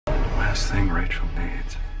last thing Rachel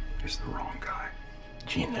needs is the wrong guy.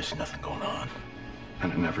 Gene, there's nothing going on.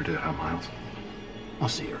 And it never did, huh, Miles? I'll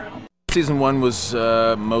see you around. Season 1 was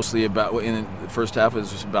mostly about, in the first half,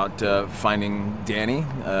 was about finding Danny.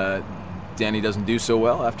 Danny doesn't do so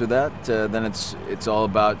well after that. Then it's all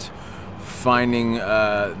about finding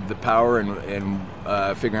the power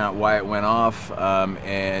and figuring out why it went off,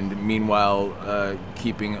 and meanwhile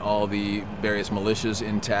keeping all the various militias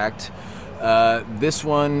intact. This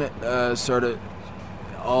one sort of,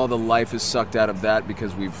 all the life is sucked out of that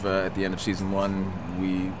because we've, at the end of Season 1,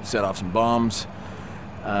 we set off some bombs.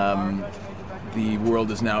 The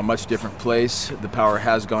world is now a much different place. The power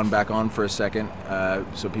has gone back on for a second,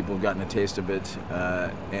 so people have gotten a taste of it,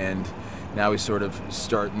 and now we sort of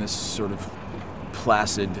start in this sort of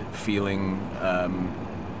placid feeling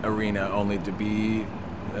arena, only to be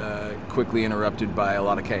quickly interrupted by a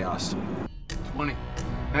lot of chaos. 20,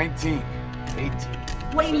 19, 18.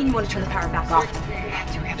 What do you mean you want to turn the power back off? We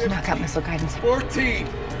have to knock out missile guidance. 14,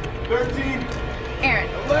 13, Aaron.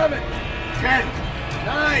 11, 10,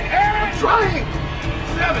 9, Aaron! I'm trying!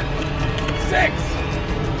 7, 6,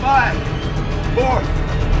 5, 4,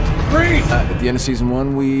 3. At the end of Season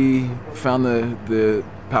 1, we found the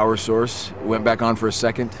power source. It went back on for a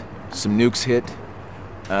second. Some nukes hit.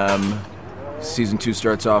 Season 2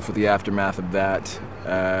 starts off with the aftermath of that.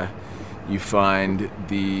 You find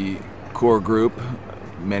the core group.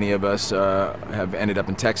 Many of us have ended up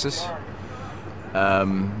in Texas.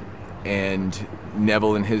 And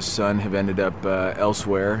Neville and his son have ended up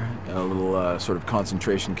elsewhere, in a little sort of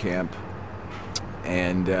concentration camp.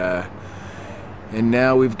 And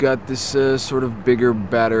now we've got this sort of bigger,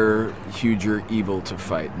 badder, huger evil to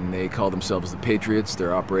fight. And they call themselves the Patriots.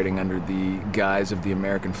 They're operating under the guise of the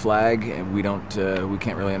American flag, and we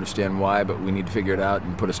can't really understand why, but we need to figure it out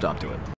and put a stop to it.